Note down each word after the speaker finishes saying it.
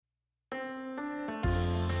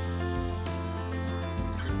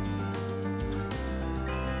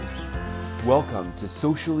Welcome to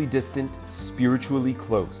Socially Distant, Spiritually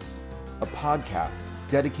Close, a podcast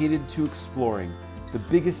dedicated to exploring the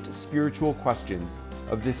biggest spiritual questions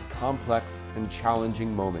of this complex and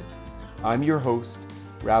challenging moment. I'm your host,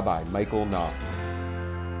 Rabbi Michael Knopf.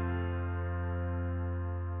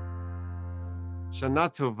 Shana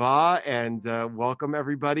Tova, and welcome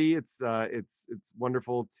everybody. It's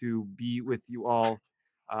wonderful to be with you all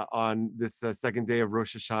on this second day of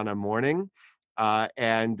Rosh Hashanah morning.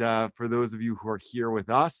 And for those of you who are here with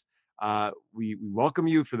us, we welcome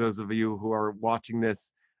you. For those of you who are watching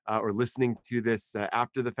this or listening to this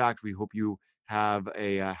after the fact, we hope you have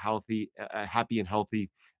a happy and healthy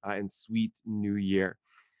and sweet new year.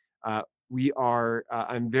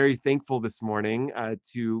 I'm very thankful this morning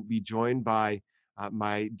to be joined by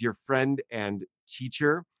my dear friend and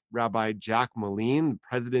teacher, Rabbi Jack Moline,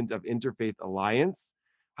 president of Interfaith Alliance.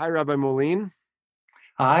 Hi, Rabbi Moline.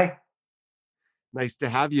 Hi. Nice to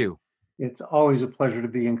have you. It's always a pleasure to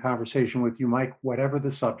be in conversation with you, Mike, whatever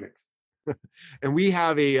the subject. And we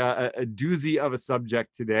have a doozy of a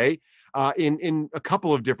subject today in a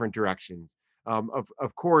couple of different directions.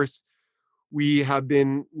 Of course, we have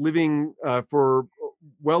been living for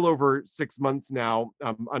well over 6 months now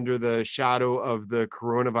under the shadow of the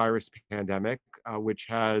coronavirus pandemic, which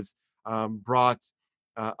has brought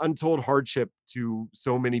untold hardship to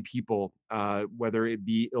so many people, whether it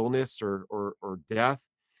be illness or death,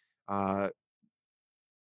 uh,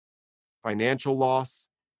 financial loss,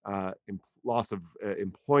 loss of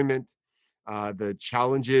employment, the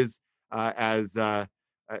challenges as I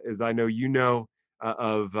know you know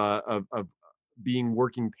of being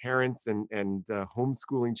working parents and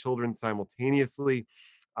homeschooling children simultaneously.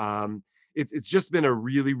 It's just been a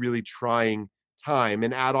really trying time,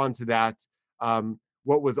 and add on to that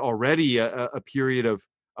what was already a period of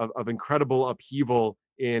incredible upheaval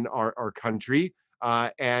in our country,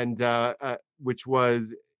 and which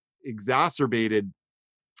was exacerbated,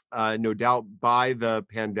 no doubt, by the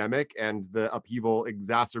pandemic, and the upheaval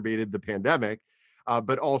exacerbated the pandemic,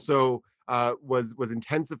 but also was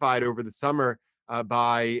intensified over the summer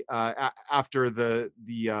by after the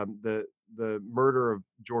murder of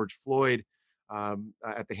George Floyd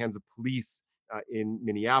at the hands of police in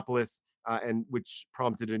Minneapolis, and which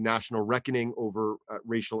prompted a national reckoning over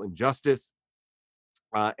racial injustice,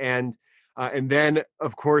 and then,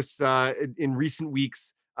 of course, in recent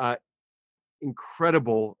weeks,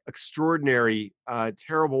 incredible, extraordinary,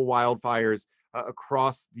 terrible wildfires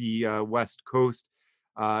across the West Coast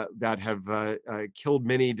that have killed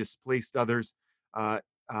many, displaced others,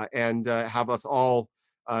 and have us all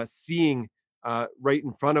seeing right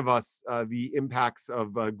in front of us the impacts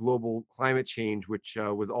of global climate change, which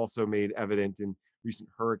was also made evident in recent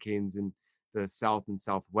hurricanes in the South and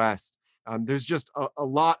Southwest. There's just a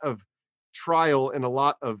lot of trial and a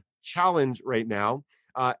lot of challenge right now.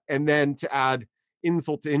 And then, to add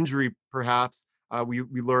insult to injury, perhaps, we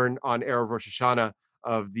learn on Erev Rosh Hashanah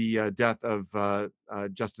of the death of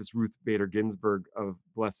Justice Ruth Bader Ginsburg of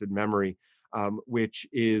blessed memory, which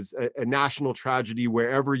is a national tragedy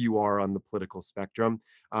wherever you are on the political spectrum,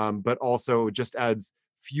 but also just adds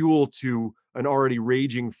fuel to an already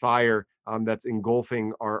raging fire that's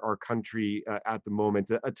engulfing our country at the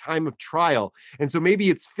moment, a time of trial. And so maybe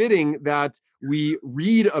it's fitting that we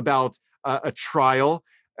read about a trial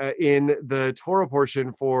in the Torah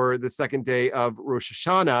portion for the second day of Rosh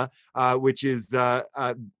Hashanah, which is a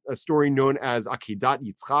story known as Akedat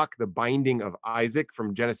Yitzchak, the binding of Isaac,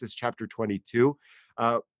 from Genesis chapter 22.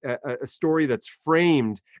 A story that's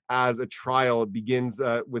framed as a trial. It begins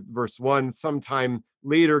with verse 1. Sometime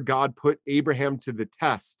later, God put Abraham to the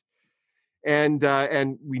test. And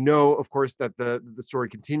we know, of course, that the story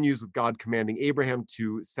continues with God commanding Abraham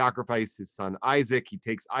to sacrifice his son Isaac. He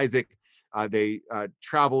takes Isaac. They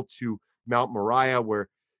travel to Mount Moriah, where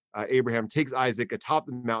Abraham takes Isaac atop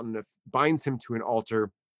the mountain, binds him to an altar,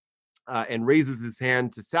 and raises his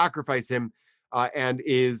hand to sacrifice him, and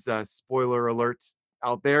is, spoiler alert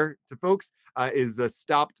out there to folks, is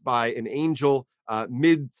stopped by an angel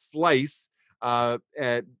mid-slice,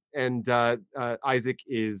 and Isaac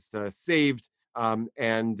is saved,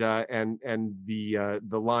 and the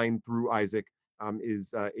line through Isaac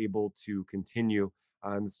is able to continue.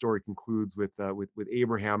 And the story concludes with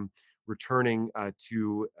Abraham returning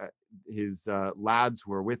to his lads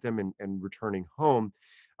who are with him, and returning home.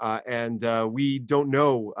 And we don't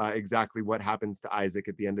know exactly what happens to Isaac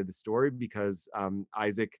at the end of the story, because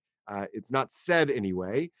Isaac, it's not said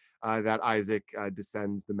anyway, that Isaac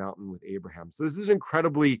descends the mountain with Abraham. So this is an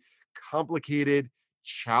incredibly complicated,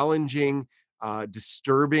 challenging,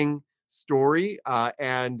 disturbing story,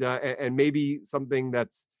 and maybe something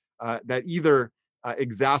that's that either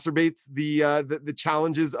exacerbates the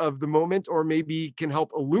challenges of the moment, or maybe can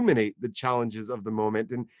help illuminate the challenges of the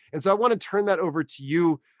moment. And so I want to turn that over to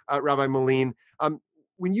you, Rabbi Moline.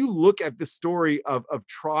 When you look at the story of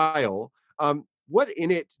trial, what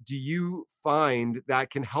in it do you find that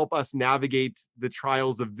can help us navigate the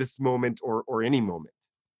trials of this moment, or any moment?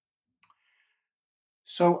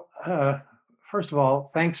 So, first of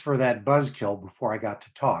all, thanks for that buzzkill before I got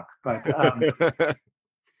to talk. But I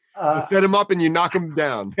uh, set him up and you knock him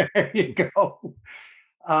down. there you go.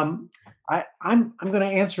 Um, I'm going to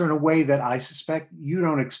answer in a way that I suspect you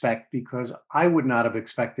don't expect, because I would not have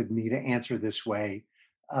expected me to answer this way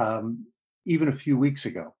um, even a few weeks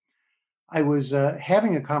ago. I was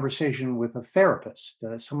having a conversation with a therapist,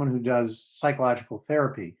 someone who does psychological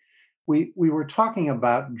therapy. We were talking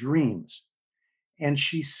about dreams, and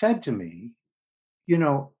she said to me,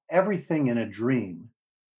 everything in a dream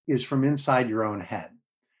is from inside your own head.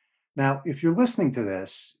 Now, if you're listening to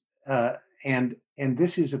this, uh, and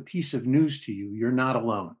this is a piece of news to you, you're not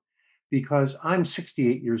alone, because I'm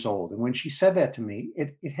 68 years old. And when she said that to me,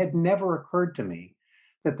 it had never occurred to me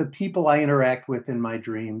that the people I interact with in my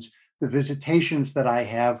dreams, the visitations that I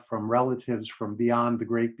have from relatives from beyond the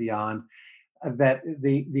great beyond, that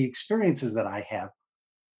the experiences that I have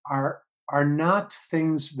are are not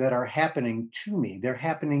things that are happening to me. They're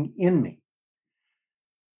happening in me.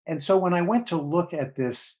 And so when I went to look at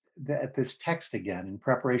this text again in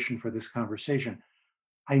preparation for this conversation,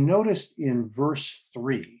 I noticed in verse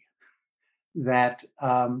 3 that,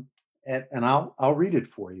 and I'll read it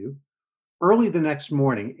for you. Early the next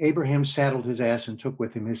morning, Abraham saddled his ass and took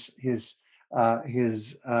with him his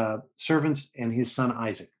servants and his son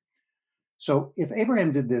Isaac. So if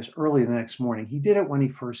Abraham did this early the next morning, he did it when he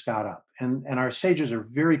first got up. And our sages are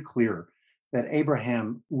very clear that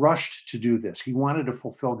Abraham rushed to do this. He wanted to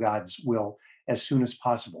fulfill God's will as soon as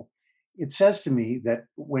possible. It says to me that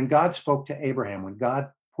when God spoke to Abraham, when God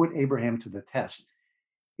put Abraham to the test,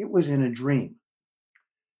 it was in a dream.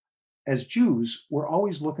 As Jews, we're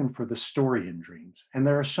always looking for the story in dreams. And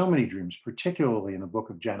there are so many dreams, particularly in the book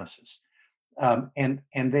of Genesis. And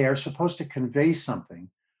they are supposed to convey something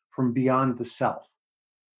from beyond the self.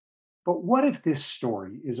 But what if this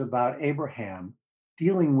story is about Abraham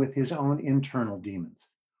dealing with his own internal demons?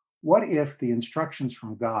 What if the instructions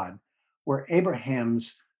from God were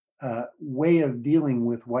Abraham's way of dealing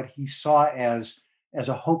with what he saw as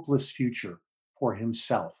a hopeless future for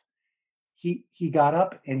himself? He got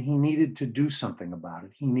up and he needed to do something about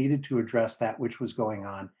it. He needed to address that which was going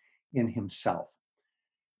on in himself.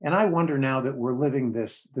 And I wonder now that we're living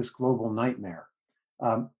this global nightmare,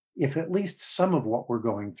 if at least some of what we're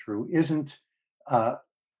going through uh,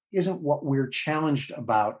 isn't what we're challenged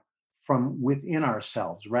about from within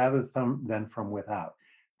ourselves rather than from without.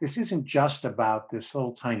 This isn't just about this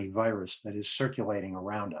little tiny virus that is circulating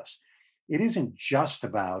around us. It isn't just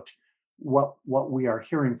about what we are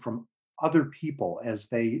hearing from other people as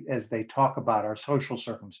they talk about our social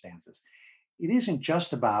circumstances. It isn't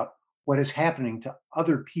just about what is happening to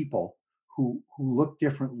other people who look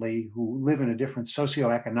differently, who live in a different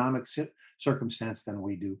socioeconomic circumstance than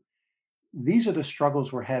we do. These are the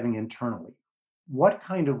struggles we're having internally. What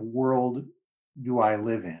kind of world do I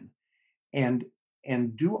live in? And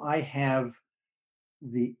and do I have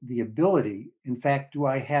the ability, in fact, do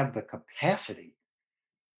I have the capacity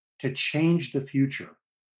to change the future,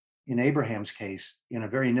 in Abraham's case, in a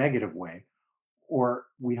very negative way, or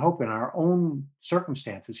we hope in our own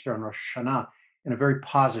circumstances here on Rosh Hashanah in a very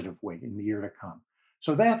positive way in the year to come.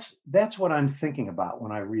 So that's what I'm thinking about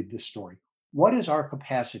when I read this story. What is our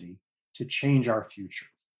capacity to change our future?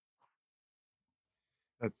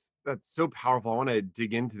 That's so powerful. I want to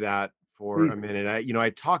dig into that for Please. a minute. I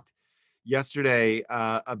talked yesterday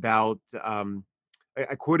about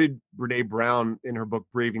I quoted Brene Brown in her book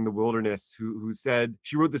Braving the Wilderness, who said,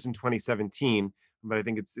 she wrote this in 2017, but I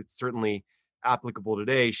think it's certainly applicable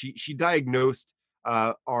today. She diagnosed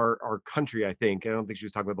our country. I think, I don't think she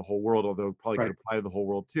was talking about the whole world, although it probably could Right. apply to the whole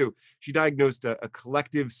world too. She diagnosed a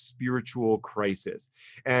collective spiritual crisis,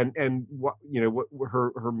 and what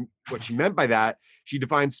she meant by that, she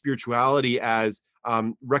defined spirituality as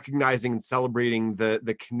recognizing and celebrating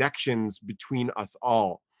the connections between us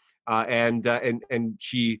all, and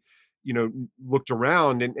she, looked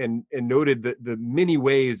around and noted the many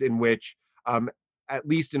ways in which, at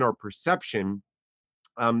least in our perception,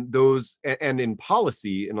 those and in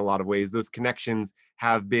policy, in a lot of ways, those connections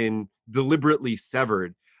have been deliberately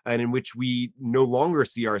severed, and in which we no longer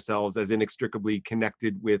see ourselves as inextricably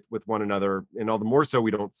connected with one another, and all the more so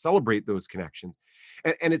we don't celebrate those connections.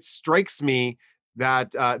 And it strikes me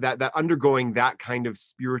that that undergoing that kind of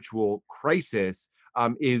spiritual crisis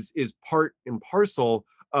is part and parcel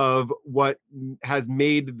of what has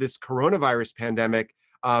made this coronavirus pandemic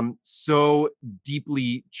so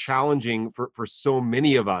deeply challenging for so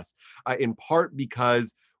many of us, in part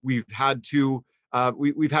because we've had to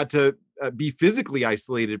we've had to be physically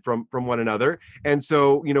isolated from one another. And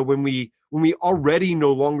so, when we already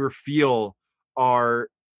no longer feel our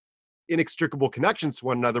inextricable connections to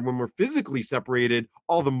one another, when we're physically separated,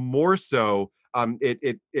 all the more so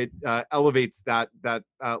it elevates that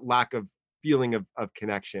lack of feeling of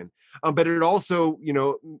connection. But it also,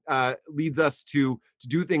 leads us to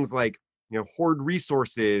do things like, hoard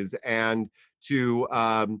resources, and to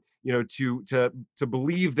to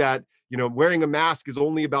believe that, wearing a mask is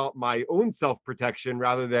only about my own self protection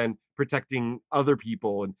rather than protecting other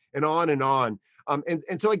people, and on and on.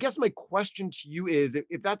 And so I guess my question to you is,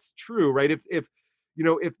 if that's true, right? If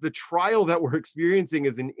the trial that we're experiencing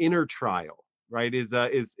is an inner trial, right? Is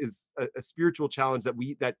a spiritual challenge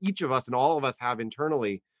that each of us and all of us have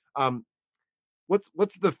internally. Um, what's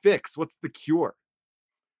the fix? What's the cure?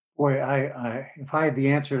 Boy, if I had the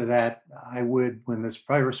answer to that, I would, when this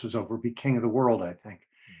virus was over, be king of the world. I think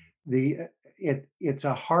it's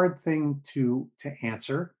a hard thing to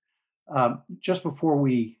answer. Just before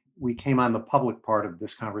we came on the public part of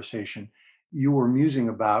this conversation, you were musing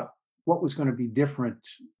about what was going to be different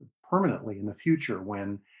permanently in the future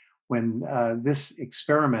when this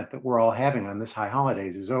experiment that we're all having on this high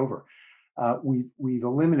holidays is over. We've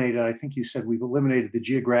eliminated. I think you said we've eliminated the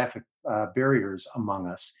geographic barriers among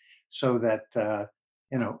us, so that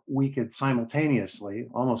we could simultaneously,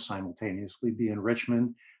 almost simultaneously, be in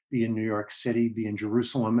Richmond, be in New York City, be in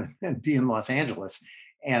Jerusalem, and be in Los Angeles,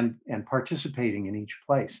 and participating in each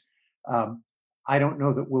place. Um, I don't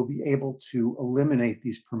know that we'll be able to eliminate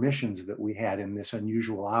these permissions that we had in this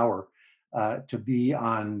unusual hour to be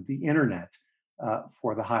on the internet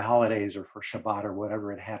for the high holidays or for Shabbat or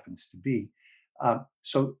whatever it happens to be.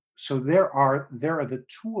 So there are the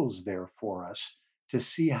tools there for us to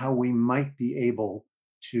see how we might be able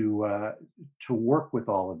to work with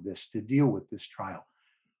all of this, to deal with this trial.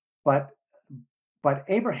 But but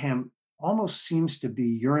Abraham almost seems to be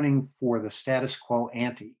yearning for the status quo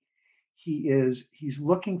ante. He's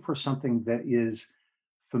looking for something that is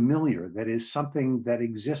familiar, that is something that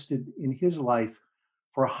existed in his life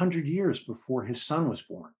for 100 years before his son was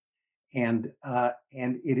born, and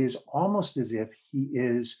it is almost as if he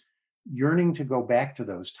is yearning to go back to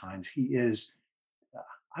those times. He is,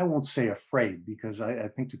 I won't say afraid, because I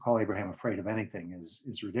think to call Abraham afraid of anything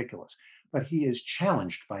is ridiculous, but he is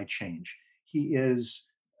challenged by change. He is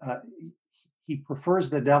uh, he prefers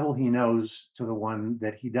the devil he knows to the one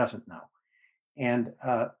that he doesn't know, and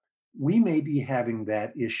we may be having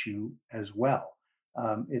that issue as well.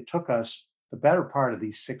 It took us the better part of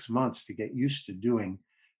these 6 months to get used to doing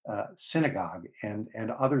synagogue and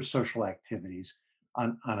other social activities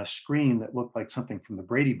on a screen that looked like something from the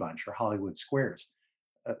Brady Bunch or Hollywood Squares,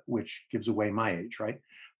 which gives away my age, right?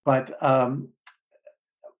 But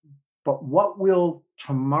but what will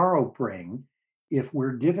tomorrow bring if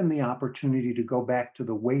we're given the opportunity to go back to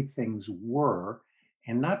the way things were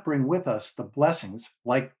and not bring with us the blessings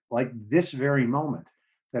like this very moment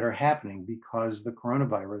that are happening because the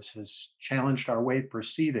coronavirus has challenged our way of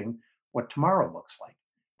perceiving what tomorrow looks like.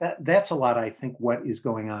 That's a lot, I think, what is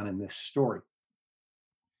going on in this story.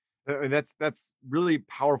 And that's really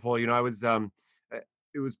powerful. Uh,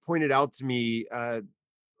 it was pointed out to me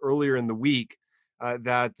earlier in the week,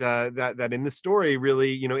 that in the story,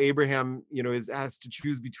 really, Abraham, is asked to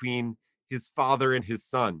choose between his father and his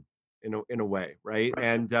son, in a way, right? Right.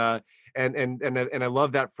 And I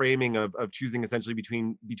love that framing of choosing essentially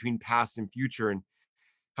between past and future, and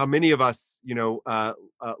how many of us,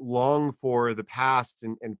 long for the past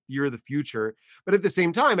and fear the future. But at the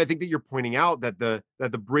same time, I think that you're pointing out that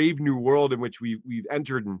the brave new world in which we've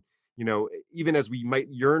entered, and even as we might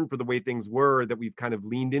yearn for the way things were that we've kind of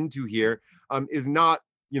leaned into here, is not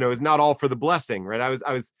all for the blessing, right? I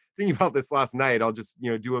was thinking about this last night. I'll just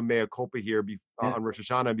do a mea culpa here Yeah. on Rosh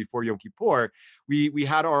Hashanah before Yom Kippur. We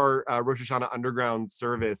had our Rosh Hashanah underground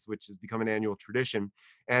service, which has become an annual tradition,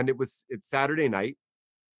 and it's Saturday night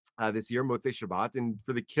this year, Motzei Shabbat. And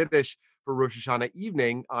for the Kiddush for Rosh Hashanah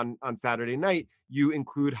evening on Saturday night, you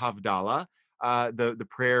include Havdalah, the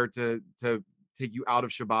prayer to take you out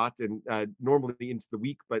of Shabbat and normally into the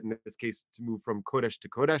week, but in this case to move from Kodesh to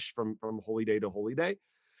Kodesh, from holy day to holy day.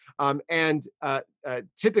 And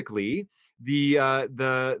typically,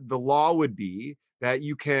 the law would be that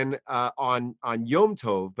you can on Yom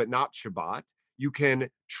Tov, but not Shabbat, you can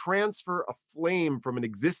transfer a flame from an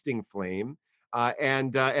existing flame,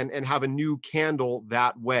 and have a new candle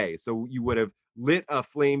that way. So you would have lit a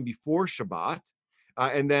flame before Shabbat,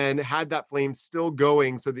 and then had that flame still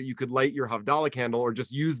going so that you could light your Havdalah candle or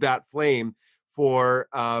just use that flame for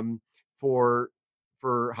for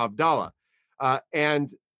Havdalah.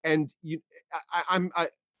 And you, I'm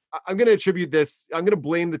going to attribute this. I'm going to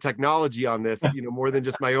blame the technology on this, more than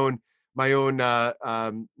just my own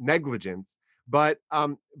negligence. But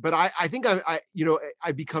I think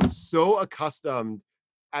I become so accustomed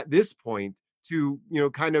at this point to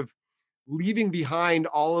kind of leaving behind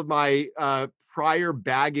all of my prior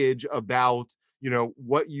baggage about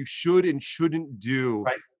what you should and shouldn't do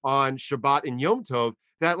Right. on Shabbat and Yom Tov,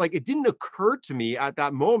 that like it didn't occur to me at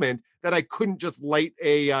that moment that I couldn't just light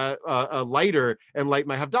a lighter and light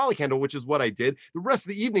my Havdalah candle, which is what I did. The rest of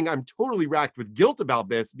the evening, I'm totally racked with guilt about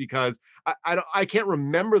this because I can't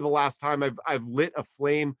remember the last time I've lit a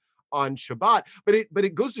flame on Shabbat. But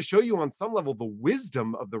it goes to show you on some level the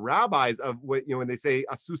wisdom of the rabbis of what when they say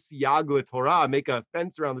asu siyag Torah, make a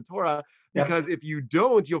fence around the Torah, Yep. because if you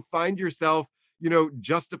don't, you'll find yourself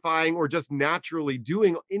justifying or just naturally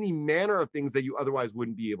doing any manner of things that you otherwise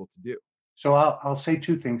wouldn't be able to do. So I'll say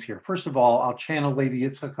two things here. First of all, I'll channel Lady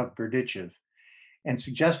Yitzchak of Berdichev and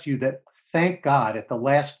suggest to you that thank God at the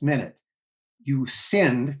last minute you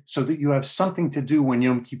sinned so that you have something to do when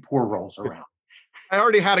Yom Kippur rolls around. I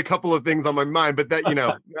already had a couple of things on my mind, but that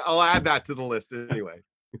I'll add that to the list anyway.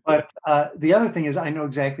 But the other thing is, I know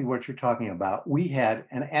exactly what you're talking about. We had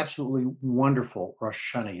an absolutely wonderful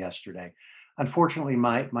Rosh Hashanah yesterday. Unfortunately,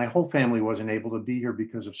 my whole family wasn't able to be here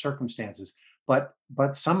because of circumstances, but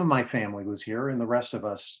some of my family was here, and the rest of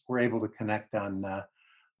us were able to connect online.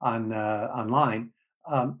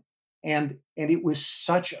 Um, and it was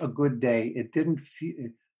such a good day. It didn't feel.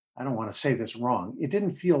 I don't want to say this wrong. It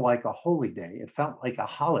didn't feel like a holy day. It felt like a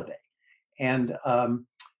holiday, and I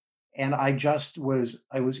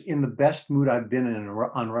was in the best mood I've been in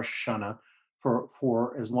on Rosh Hashanah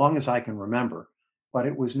for as long as I can remember. But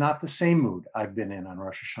it was not the same mood I've been in on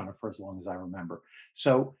Rosh Hashanah for as long as I remember.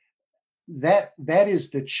 So that is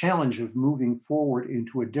the challenge of moving forward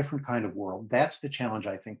into a different kind of world. That's the challenge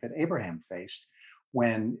I think that Abraham faced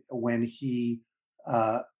uh,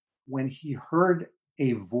 when he heard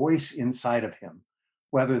a voice inside of him,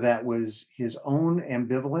 whether that was his own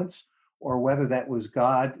ambivalence or whether that was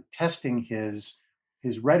God testing his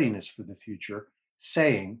readiness for the future,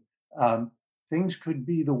 saying, "Things could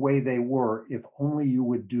be the way they were if only you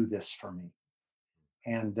would do this for me."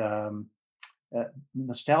 And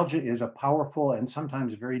nostalgia is a powerful and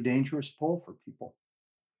sometimes very dangerous pull for people.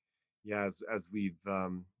 Yeah, as we've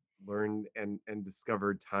learned and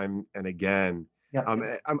discovered time and again. Yep.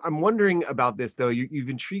 I'm wondering about this though. You've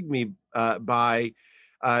intrigued me by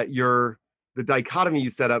your the dichotomy you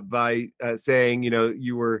set up by saying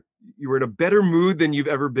you were in a better mood than you've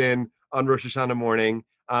ever been on Rosh Hashanah morning,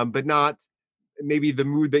 but not maybe the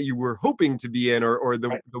mood that you were hoping to be in, or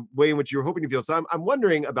Right. the way in which you were hoping to feel. So I'm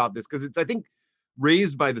wondering about this because it's, I think,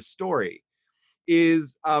 raised by the story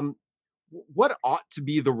is what ought to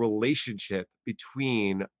be the relationship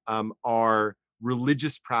between our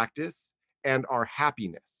religious practice and our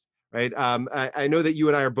happiness, right? I know that you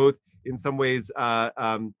and I are both in some ways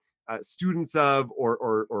students of,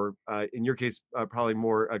 or in your case, probably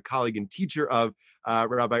more a colleague and teacher of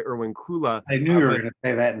Rabbi Erwin Kula. I knew you were But going to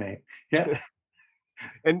say that name. Yeah.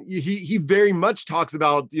 and he very much talks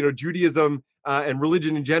about Judaism and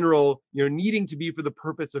religion in general, needing to be for the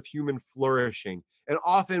purpose of human flourishing. And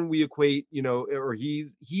often we equate, or he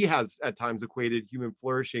has at times equated human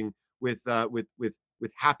flourishing with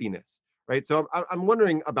happiness, right? So I'm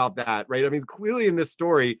wondering about that, right? I mean, clearly in this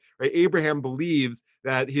story, right, Abraham believes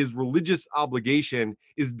that his religious obligation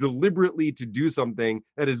is deliberately to do something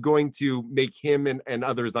that is going to make him and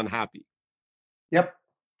others unhappy. Yep.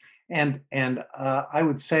 And I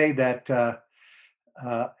would say that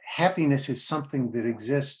happiness is something that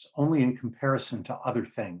exists only in comparison to other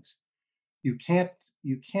things. You can't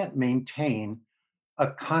you can't maintain a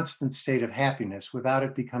constant state of happiness without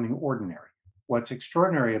it becoming ordinary. What's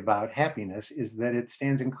extraordinary about happiness is that it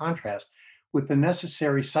stands in contrast with the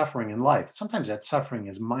necessary suffering in life. Sometimes that suffering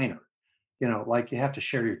is minor, like you have to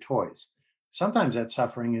share your toys. Sometimes that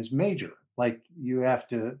suffering is major, like you have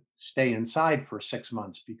to stay inside for 6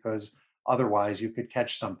 months because otherwise you could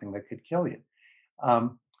catch something that could kill you.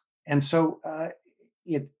 Um, and so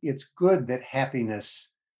it's good that happiness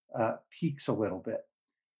peaks a little bit.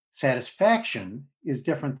 Satisfaction is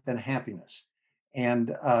different than happiness.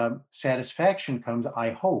 And satisfaction comes,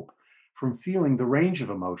 I hope, from feeling the range of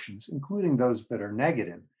emotions, including those that are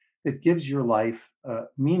negative, that gives your life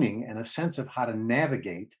meaning and a sense of how to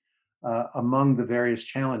navigate among the various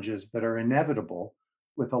challenges that are inevitable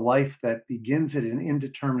with a life that begins at an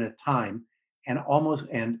indeterminate time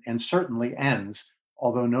and certainly ends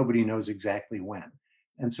although nobody knows exactly when.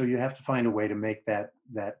 And so you have to find a way to make that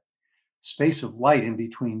space of light in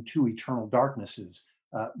between two eternal darknesses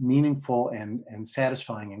meaningful and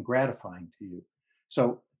satisfying and gratifying to you.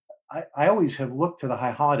 So I always have looked to the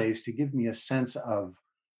high holidays to give me a sense of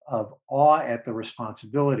awe at the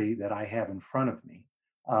responsibility that I have in front of me.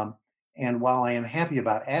 Um, and while I am happy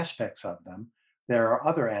about aspects of them, there are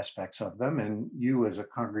other aspects of them, and you, as a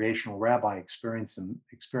congregational rabbi, experience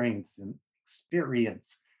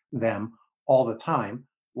them all the time,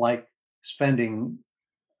 like spending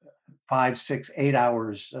 5, 6, 8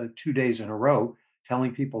 hours, 2 days in a row,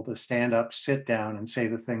 telling people to stand up, sit down, and say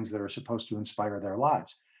the things that are supposed to inspire their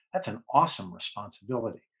lives. That's an awesome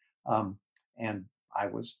responsibility. And I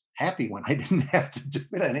was happy when I didn't have to do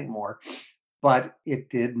it anymore, but it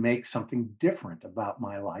did make something different about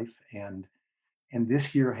my life. And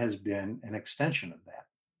this year has been an extension of that.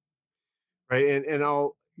 Right, and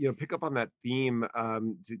I'll, pick up on that theme,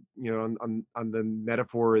 to, on the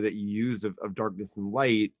metaphor that you used of darkness and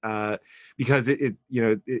light, because it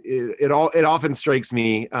often strikes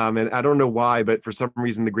me, and I don't know why, but for some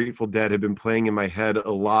reason, the Grateful Dead have been playing in my head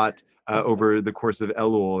a lot, over the course of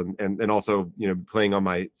Elul, and also, playing on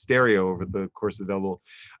my stereo over the course of Elul,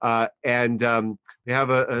 and they have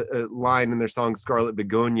a line in their song "Scarlet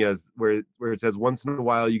Begonias" where it says, "Once in a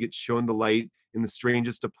while, you get shown the light in the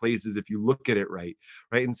strangest of places if you look at it right."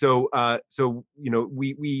 Right. And so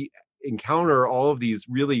we encounter all of these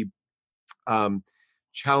really um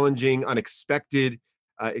challenging, unexpected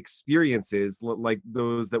experiences, like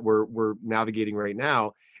those that we're navigating right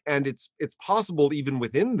now. And it's possible even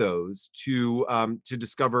within those to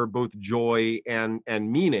discover both joy and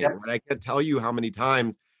meaning. Yep. Right? I can't tell you how many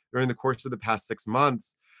times during the course of the past 6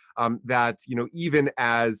 months, that even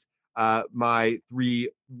as my three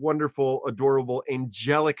wonderful, adorable,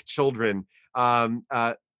 angelic children, from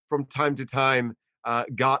time to time,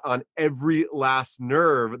 got on every last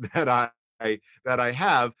nerve that I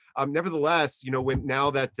have. Nevertheless, when now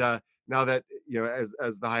that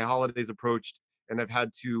as the high holidays approached, and I've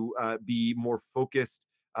had to be more focused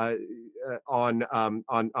on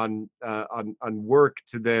work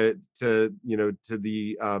to the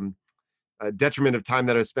detriment of time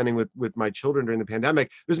that I was spending with my children during the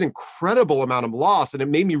pandemic. There's an incredible amount of loss, and it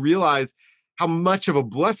made me realize how much of a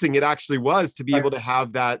blessing it actually was to be Right. able to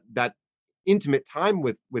have that intimate time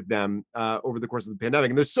with them over the course of the pandemic.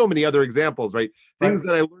 And there's so many other examples, right? Things Right.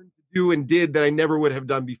 that I learned to do and did that I never would have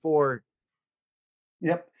done before.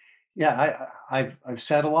 Yep. Yeah, I've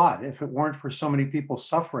said a lot. If it weren't for so many people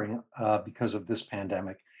suffering because of this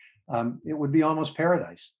pandemic, it would be almost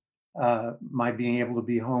paradise. My being able to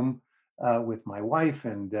be home with my wife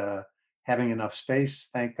and having enough space,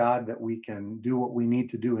 thank God that we can do what we need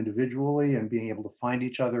to do individually, and being able to find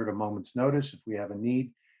each other at a moment's notice if we have a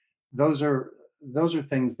need. Those are those are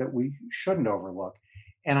things that we shouldn't overlook.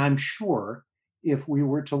 And I'm sure if we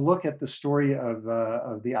were to look at the story of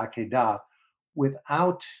the Akedah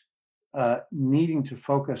without needing to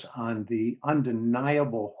focus on the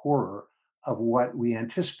undeniable horror of what we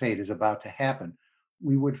anticipate is about to happen,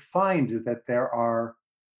 we would find that there are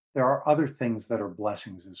other things that are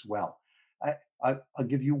blessings as well. I, I'll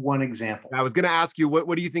give you one example. I was going to ask you,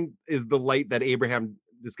 what do you think is the light that Abraham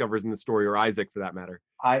discovers in the story, or Isaac for that matter?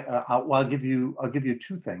 I'll give you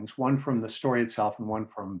two things. One from the story itself, and one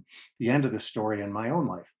from the end of the story in my own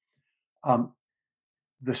life. Um,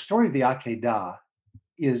 the story of the Akedah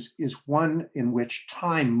is one in which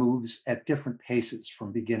time moves at different paces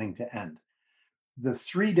from beginning to end. The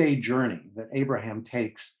 3 day journey that Abraham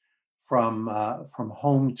takes from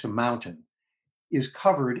home to mountain is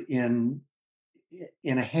covered in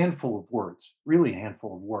a handful of words, really a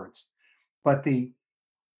handful of words. But the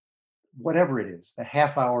whatever it is, the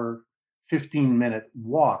half hour, 15-minute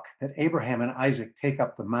walk that Abraham and Isaac take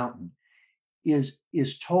up the mountain is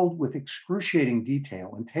told with excruciating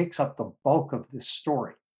detail and takes up the bulk of this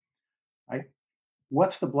story. Right?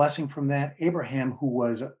 What's the blessing from that? Abraham, who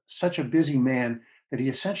was such a busy man that he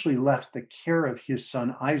essentially left the care of his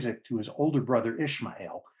son Isaac to his older brother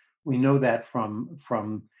Ishmael. We know that from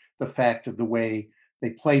the fact of the way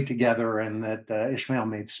they played together, and that Ishmael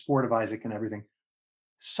made sport of Isaac and everything.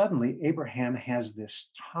 Suddenly, Abraham has this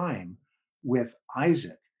time with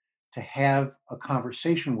Isaac to have a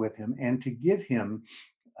conversation with him and to give him,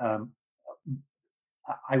 um,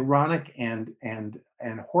 ironic and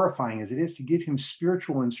horrifying as it is, to give him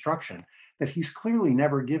spiritual instruction that he's clearly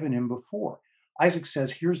never given him before. Isaac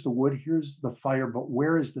says, "Here's the wood, here's the fire, but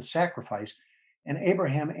where is the sacrifice?" And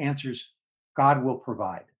Abraham answers, "God will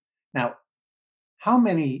provide." Now, how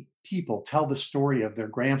many people tell the story of their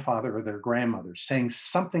grandfather or their grandmother saying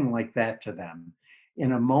something like that to them,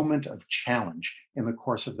 in a moment of challenge in the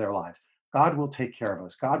course of their lives. God will take care of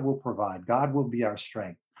us. God will provide. God will be our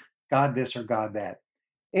strength. God this or God that.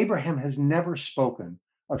 Abraham has never spoken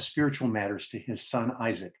of spiritual matters to his son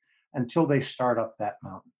Isaac until they start up that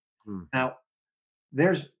mountain. Mm. Now,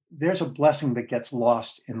 there's a blessing that gets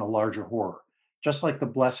lost in the larger horror, just like the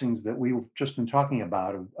blessings that we've just been talking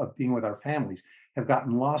about of being with our families have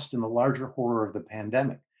gotten lost in the larger horror of the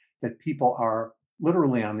pandemic, that people are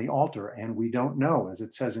literally on the altar and we don't know, as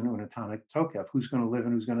it says in Unatonic Tokef, who's going to live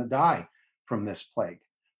and who's going to die from this plague.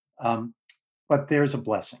 Um, but there's a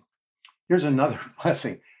blessing. Here's another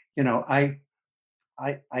blessing. You know, I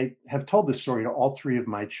have told this story to all three of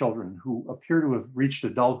my children who appear to have reached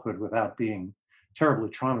adulthood without being terribly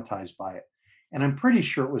traumatized by it. And I'm pretty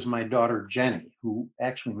sure it was my daughter, Jenny, who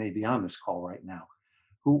actually may be on this call right now,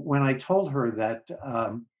 who, when I told her that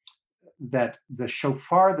the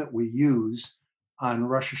shofar that we use on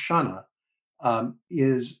Rosh Hashanah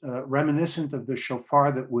is reminiscent of the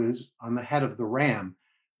shofar that was on the head of the ram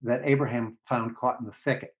that Abraham found caught in the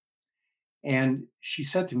thicket. And she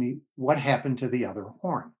said to me, "What happened to the other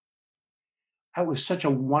horn?" That was such a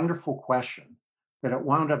wonderful question that it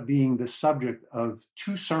wound up being the subject of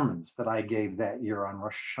two sermons that I gave that year on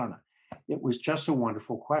Rosh Hashanah. It was just a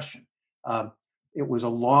wonderful question. Um, it was a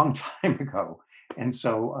long time ago, and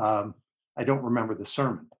so I don't remember the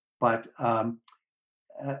sermon, but uh,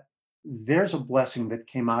 there's a blessing that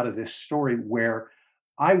came out of this story where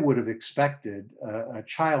I would have expected a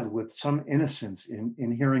child with some innocence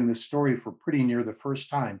in hearing this story for pretty near the first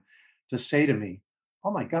time to say to me,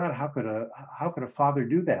 "Oh my God, how could a father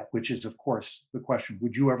do that?" Which is, of course, the question: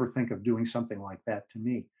 would you ever think of doing something like that to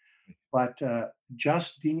me? But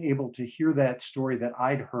just being able to hear that story that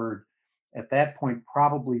I'd heard at that point,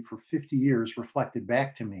 probably for 50 years, reflected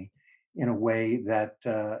back to me in a way that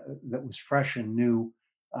was fresh and new.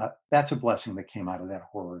 That's a blessing that came out of that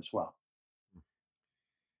horror as well.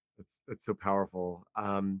 That's so powerful.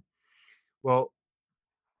 Well,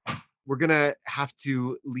 we're gonna have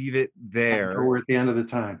to leave it I know there. we're at the end of the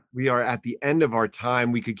time. We are at the end of our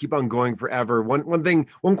time. We could keep on going forever.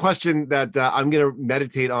 One question that I'm going to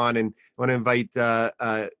meditate on, and want to invite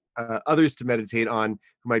others to meditate on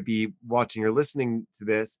who might be watching or listening to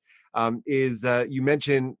this, is you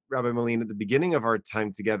mentioned, Rabbi Malin, at the beginning of our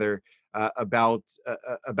time together about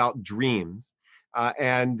dreams,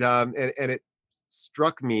 and it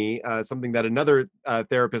struck me something that another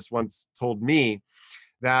therapist once told me,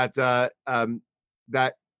 that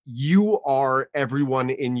that you are everyone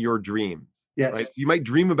in your dreams, right? Yes, So you might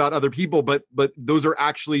dream about other people, but those are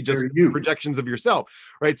actually just they're you. projections of yourself,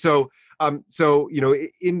 right? So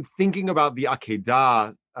in thinking about the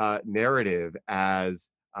Akedah narrative as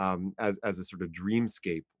a sort of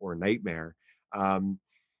dreamscape or nightmare, um,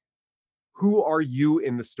 who are you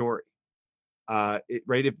in the story? Right?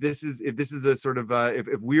 If this is a sort of if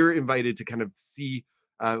we're invited to kind of see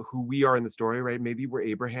who we are in the story, right? Maybe we're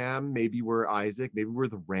Abraham, maybe we're Isaac, maybe we're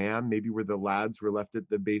the ram, maybe we're the lads who are left at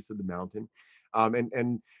the base of the mountain.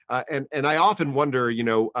 And I often wonder,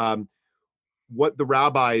 what the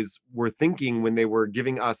rabbis were thinking when they were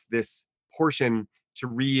giving us this portion to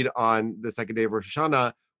read on the second day of Rosh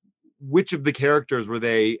Hashanah. Which of the characters were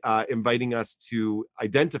they inviting us to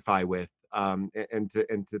identify with, and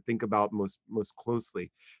to think about most closely?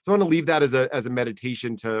 So I want to leave that as a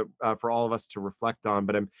meditation to for all of us to reflect on.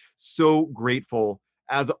 But I'm so grateful,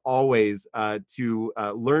 as always, to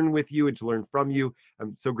learn with you and to learn from you.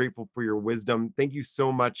 I'm so grateful for your wisdom. Thank you so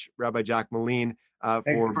much, Rabbi Jack Malin, Thanks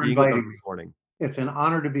for for being with us inviting me. this morning. It's an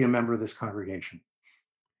honor to be a member of this congregation.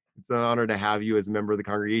 It's an honor to have you as a member of the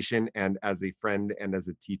congregation and as a friend and as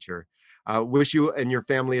a teacher. Wish you and your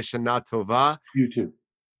family a Shana Tova, You too.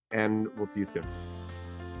 and we'll see you soon.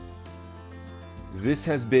 This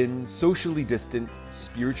has been Socially Distant,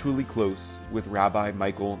 Spiritually Close with Rabbi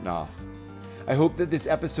Michael Knopf. I hope that this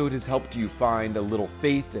episode has helped you find a little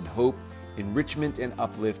faith and hope, enrichment and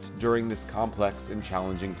uplift during this complex and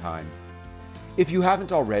challenging time. If you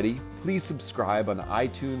haven't already, please subscribe on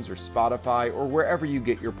iTunes or Spotify or wherever you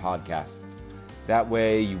get your podcasts. That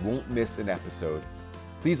way you won't miss an episode.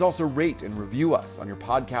 Please also rate and review us on your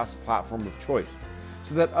podcast platform of choice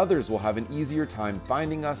so that others will have an easier time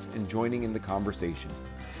finding us and joining in the conversation.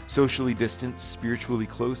 Socially Distant, Spiritually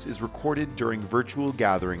Close is recorded during virtual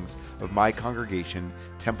gatherings of my congregation,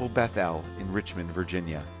 Temple Bethel in Richmond,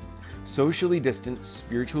 Virginia. Socially Distant,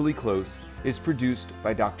 Spiritually Close is produced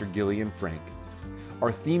by Dr. Gillian Frank.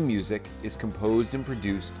 Our theme music is composed and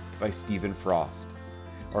produced by Stephen Frost.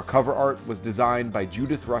 Our cover art was designed by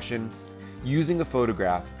Judith Russian, using a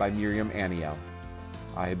photograph by Miriam Aniel.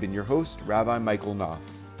 I have been your host, Rabbi Michael Knopf.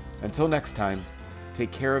 Until next time,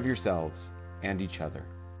 take care of yourselves and each other.